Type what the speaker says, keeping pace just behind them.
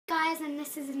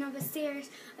this is another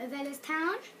series of Ella's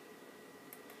Town.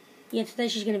 Yeah, today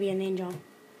she's going to be a ninja.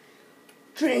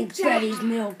 Drink Betty's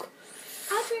milk.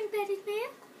 I'll drink Betty's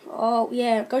milk. Oh,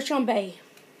 yeah, go show 'em Betty.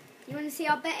 You want to see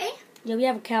our Betty? Yeah, we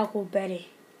have a cow called Betty.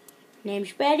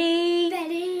 Name's Betty.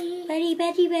 Betty. Betty,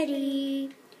 Betty, Betty.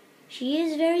 She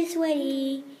is very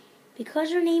sweaty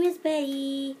because her name is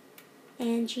Betty.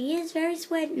 And she is very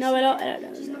sweaty. No, I don't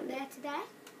know. She's not there today.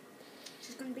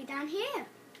 She's going to be down here.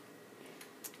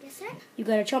 Yes, sir? You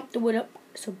gotta chop the wood up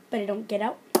so Betty don't get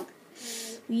out.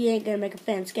 We ain't gonna make a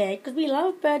fence gate because we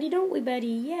love Betty, don't we, Betty?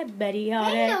 Yeah, Betty.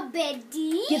 Hello,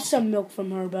 Betty. Get some milk from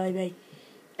her, baby.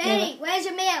 Betty, where's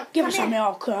your milk? Give her some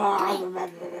milk.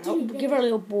 Give her a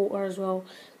little water as well.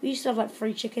 We used to have like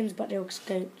 3 chickens, but they all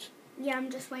escaped. Yeah,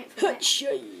 I'm just waiting for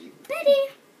Betty.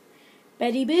 Betty.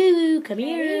 Betty Boo, come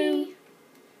here. Betty.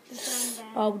 She's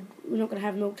down there. Oh, we're not gonna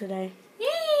have milk today.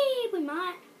 Yay, we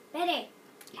might. Betty.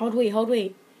 Hold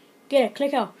wait. Get it,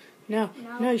 click out. No,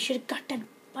 No. you should have got that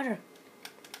butter.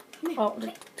 Come here. Oh,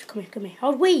 come here.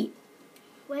 Hold wait.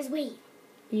 Where's we?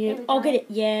 Yeah. There we I'll go. get it.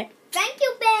 Yeah. Thank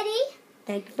you, Betty.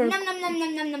 Thank you for. Nom nom nom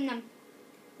nom nom nom nom.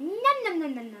 Nom nom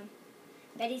nom nom nom.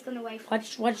 Betty's gonna wait for Why'd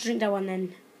you drink that one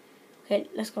then? Okay,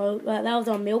 let's go. That was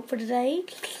our milk for today.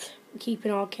 We're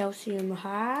keeping our calcium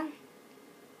high.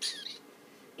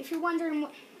 If you're wondering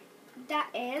what that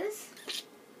is,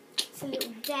 it's a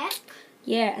little deck.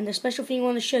 Yeah, and the special thing I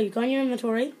want to show you. Go on your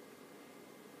inventory.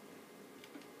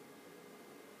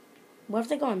 Where have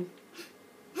they gone?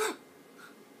 Check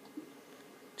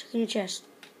in your chest.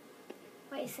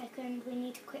 Wait a second, we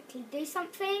need to quickly do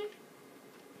something.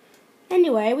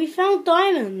 Anyway, we found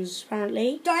diamonds,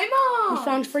 apparently. Diamonds! We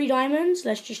found 3 diamonds.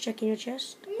 Let's just check in your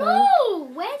chest. No!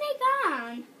 Where are they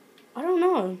gone? I don't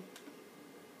know.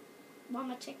 Why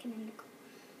am I checking in the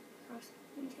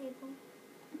crafting table?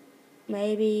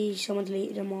 Maybe someone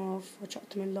deleted them off or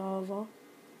chucked them in lava.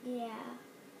 Yeah.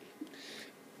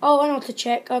 Oh, I know what to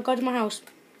check. Go to my house.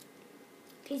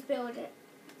 He's built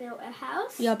a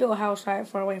house? Yeah, I built a house right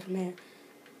far away from here.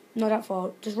 Not that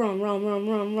far. Just run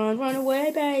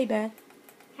away, baby.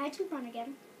 How'd you run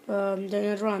again? Don't know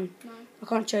how to run. No. I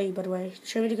can't show you, by the way.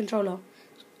 Show me the controller.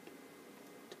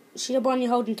 See the button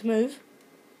you're holding to move?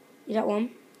 Yeah, that one.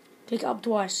 Click it up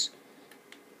twice.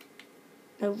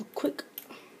 No, quick.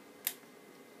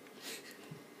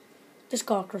 Just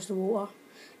go across the water.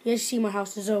 You guys see my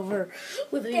house is over.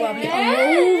 Wibbly wobbly. I'm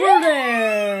over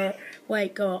there.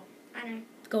 Wait, go up. I know.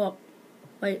 Go up.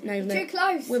 Wait, no, Too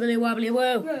close. Wibbly wobbly,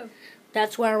 whoa. Whoa.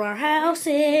 That's where our house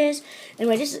is.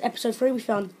 Anyway, this is episode 3. We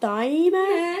found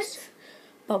diamonds.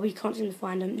 But we can't seem to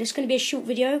find them. This is going to be a short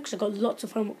video because I've got lots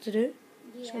of homework to do.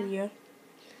 Yeah. So, yeah.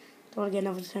 Don't want to get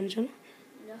another detention.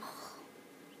 No.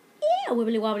 Yeah,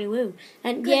 wibbly wobbly woo.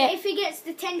 And Because yeah. if he gets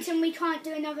detention, we can't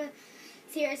do another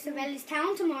series of Ella's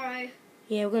Town tomorrow.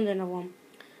 Yeah, we're going to do another one.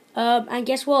 And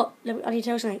guess what? I need to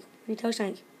tell something.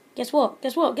 Guess what?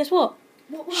 What?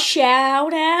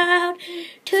 Shout out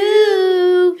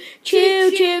to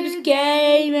Choo Choo's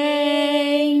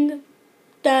Gaming.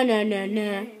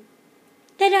 Da-na-na-na.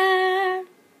 Ta-da!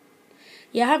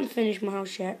 Yeah, I haven't finished my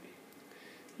house yet.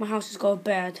 My house has got a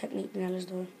better technique than Ella's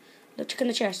though. Look, check in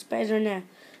the chest. Better in there.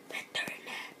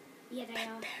 Yeah, they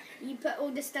are. You put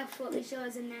all the stuff what was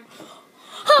yours in there.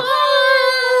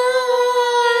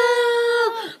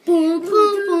 Boom,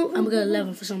 boom, boom. And we got a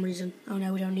level for some reason. Oh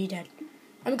no, we don't need that.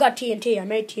 And we got TNT. I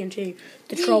made TNT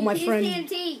to troll my friend.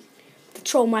 TNT. To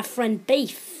troll my friend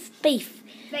Beef. Plenty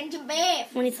of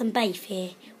beef. We need some beef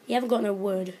here. We haven't got no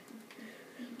wood.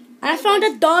 And I found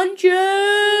a dungeon.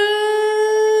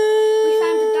 We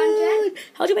found a dungeon.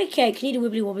 How do you make cake? You need a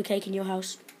wibbly wobbly cake in your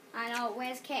house. I know.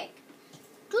 Where's cake?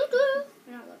 Doo-doo.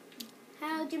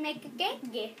 How do you make a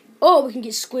cake? Oh, we can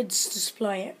get squids to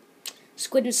supply it.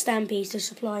 Squid and stampies to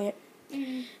supply it.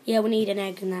 Mm-hmm. Yeah, we need an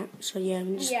egg and that. So yeah,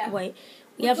 we just wait.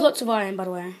 We have got lots of iron, by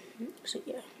the way. So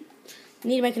yeah, we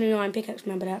need to make an iron pickaxe.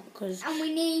 Remember that because And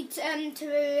we need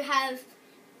to have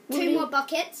 2 more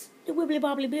buckets. the wibbly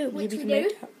wobbly boo. Which we do.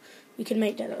 Make that. We can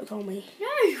make that, can't we? No,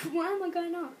 why am I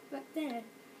going up back there?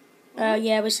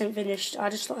 Yeah, we haven't finished. I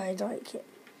just thought I'd like it.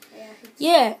 Yeah.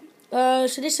 Yeah.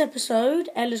 So this episode,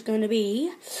 Ella's going to be.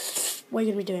 What are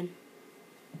you going to be doing?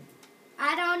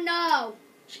 I don't know.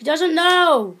 She doesn't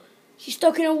know. She's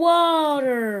stuck in the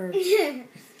water.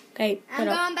 Okay, I'm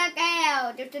going back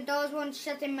out if the doors won't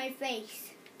shut in my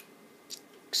face.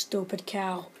 Stupid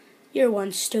cow. You're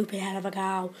one stupid hell of a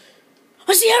cow.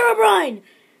 I see Herobrine!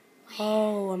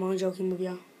 Oh, I'm only joking with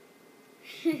you.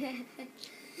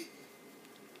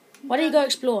 Why don't you go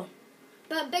explore?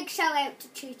 But big shout out to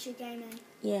Choo Choo Gaming.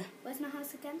 Yeah, Where's my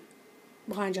house again?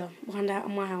 behind you. Behind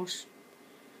my house.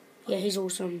 Yeah, he's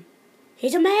awesome.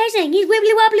 He's amazing. He's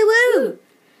wibbly wobbly woo.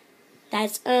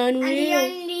 That's unreal. And the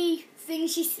only thing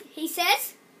he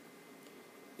says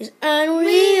is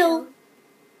unreal.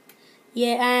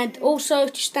 Yeah, and also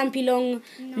to Stampy Long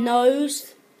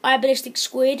Nose, Ballistic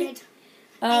Squid,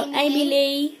 Amy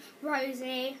Lee,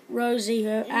 Rosie,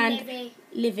 and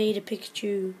Livy the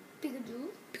Pikachu.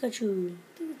 Pikachu.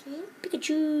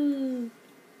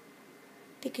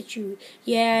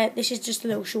 Yeah, this is just a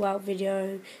little shout out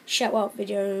video /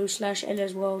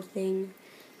 Ella's World thing.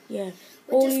 Yeah,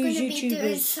 we're all just these going to be doing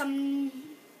YouTubers. some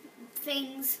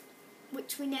things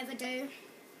which we never do.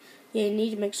 Yeah, you need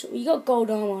to make sure you got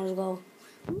gold armor as well.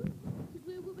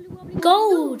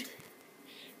 Gold,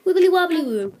 wibbly wobbly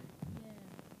woo.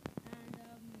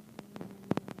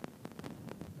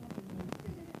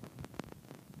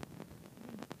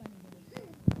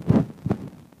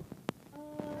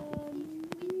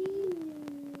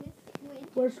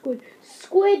 Where's Squid?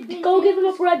 Squid, go give him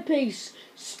a bread piece.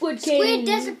 Squid King. Squid,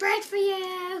 there's a bread for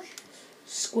you.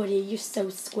 Squiddy, you're so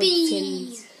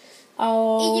Squidkins.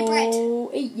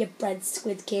 Oh, eat your bread,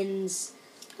 Squidkins.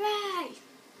 Right.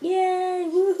 Yay,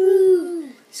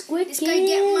 woohoo. Squidkins. Let's go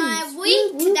get my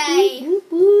wheat today.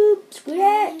 Whoop, whoop,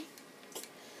 Squid.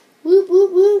 Whoop,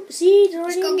 whoop, whoop. Seeds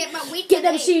already. Let's go get my wheat Get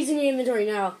today. them seeds in the inventory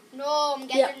now. No, I'm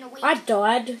getting the wheat. I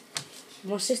died.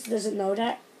 My sister doesn't know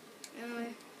that.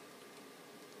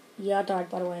 Yeah, I died,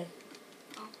 by the way.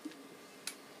 Oh.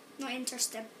 Not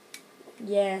interested.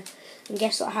 Yeah. And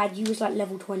guess what I had? You was like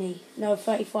level 20. No,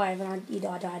 35, and I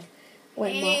died.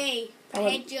 Hey, I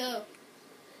hate you.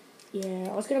 Yeah,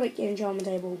 I was going to make an enchantment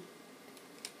table.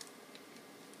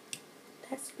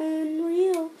 That's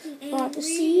unreal. Got the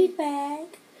seed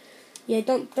bag. Yeah,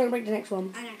 don't break the next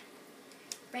one. I know.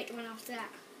 Break the one after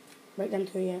that. Break them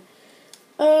two, yeah.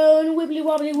 Oh, and wibbly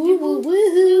wobbly woo woo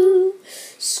woohoo.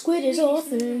 Squid is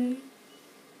awesome.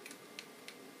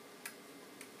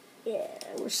 Yeah,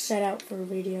 we're set out for a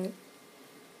video.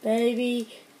 Baby,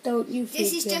 don't you think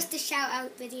This is just a shout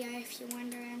out video if you're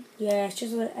wondering. Yeah, it's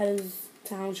just like Ella's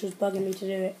town. She was bugging me to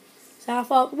do it. So I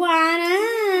thought, why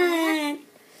not?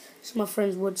 It's my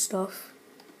friend's wood stuff.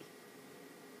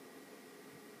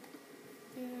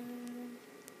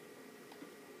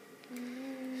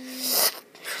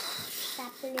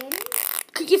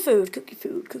 Cook your food, cook your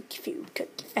food, cook your food, cook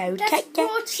your food. That's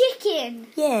raw chicken.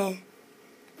 Yeah.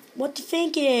 What do you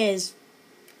think it is?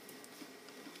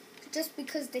 Just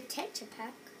because the texture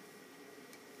pack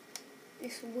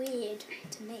is weird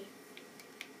to me.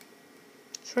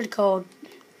 It's really cold.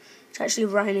 It's actually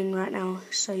raining right now,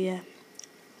 so yeah.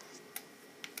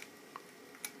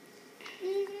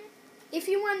 If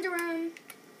you wonder,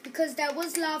 because there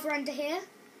was lava under here.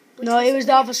 No, it was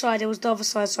the other side. It was the other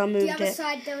side, so I moved it. The other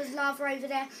side, there was lava over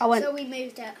there, so we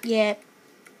moved it. Yeah.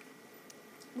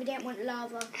 We didn't want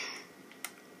lava.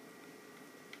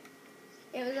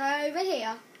 It was over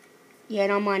here. Yeah,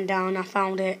 no, mine down. I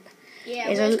found it. Yeah,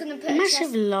 it's we was going to put a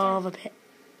massive lava pit.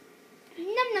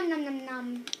 Num num num num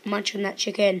num. Munch on that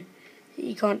chicken.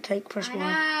 You can't take press one.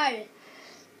 I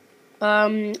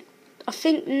know. I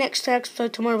think next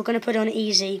episode tomorrow we're going to put it on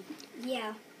easy.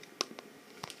 Yeah.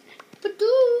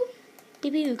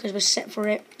 Because we're set for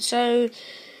it. So,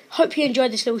 hope you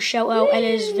enjoyed this little shout out,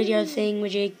 Ella's video thing,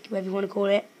 whatever you want to call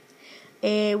it.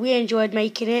 We enjoyed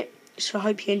making it, so I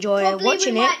hope you enjoy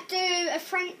watching it. Probably we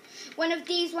might do one of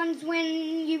these ones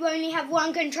when you only have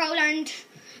one controller and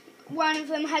one of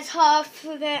them has half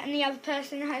of it and the other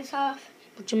person has half.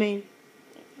 What do you mean?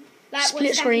 Like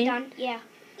split screen? Done. Yeah.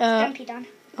 Stampy done.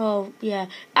 Oh, yeah.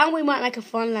 And we might make a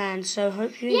fun land, so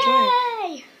hope you enjoy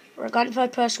it. Yay! Right, go to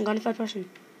third person,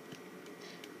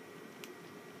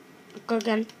 Go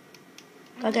again.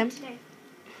 Go again.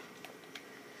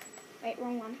 Wait,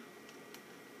 wrong one.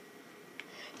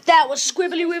 That was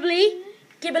Squibbly Wibbly,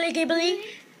 Gibbly Gibbly,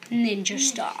 Ninja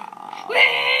Style.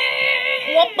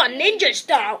 What my Ninja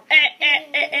Style?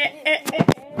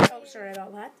 Oh, sorry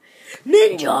about that.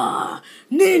 Ninja!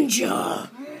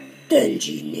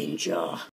 Denji Ninja.